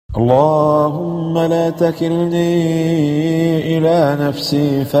اللهم لا تكلني إلى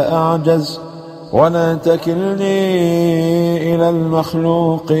نفسي فأعجز، ولا تكلني إلى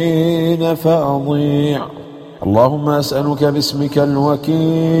المخلوقين فأضيع. اللهم أسألك باسمك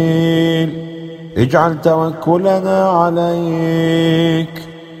الوكيل اجعل توكلنا عليك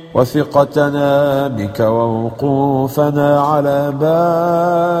وثقتنا بك ووقوفنا على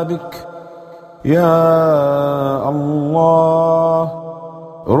بابك. يا الله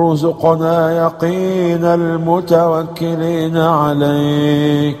ارزقنا يقين المتوكلين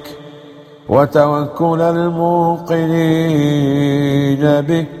عليك وتوكل الموقنين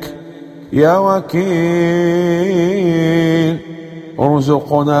بك. يا وكيل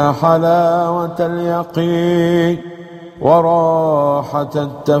ارزقنا حلاوة اليقين وراحة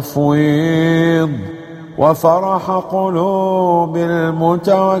التفويض وفرح قلوب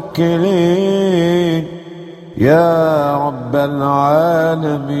المتوكلين يا رب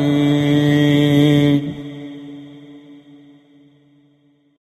العالمين.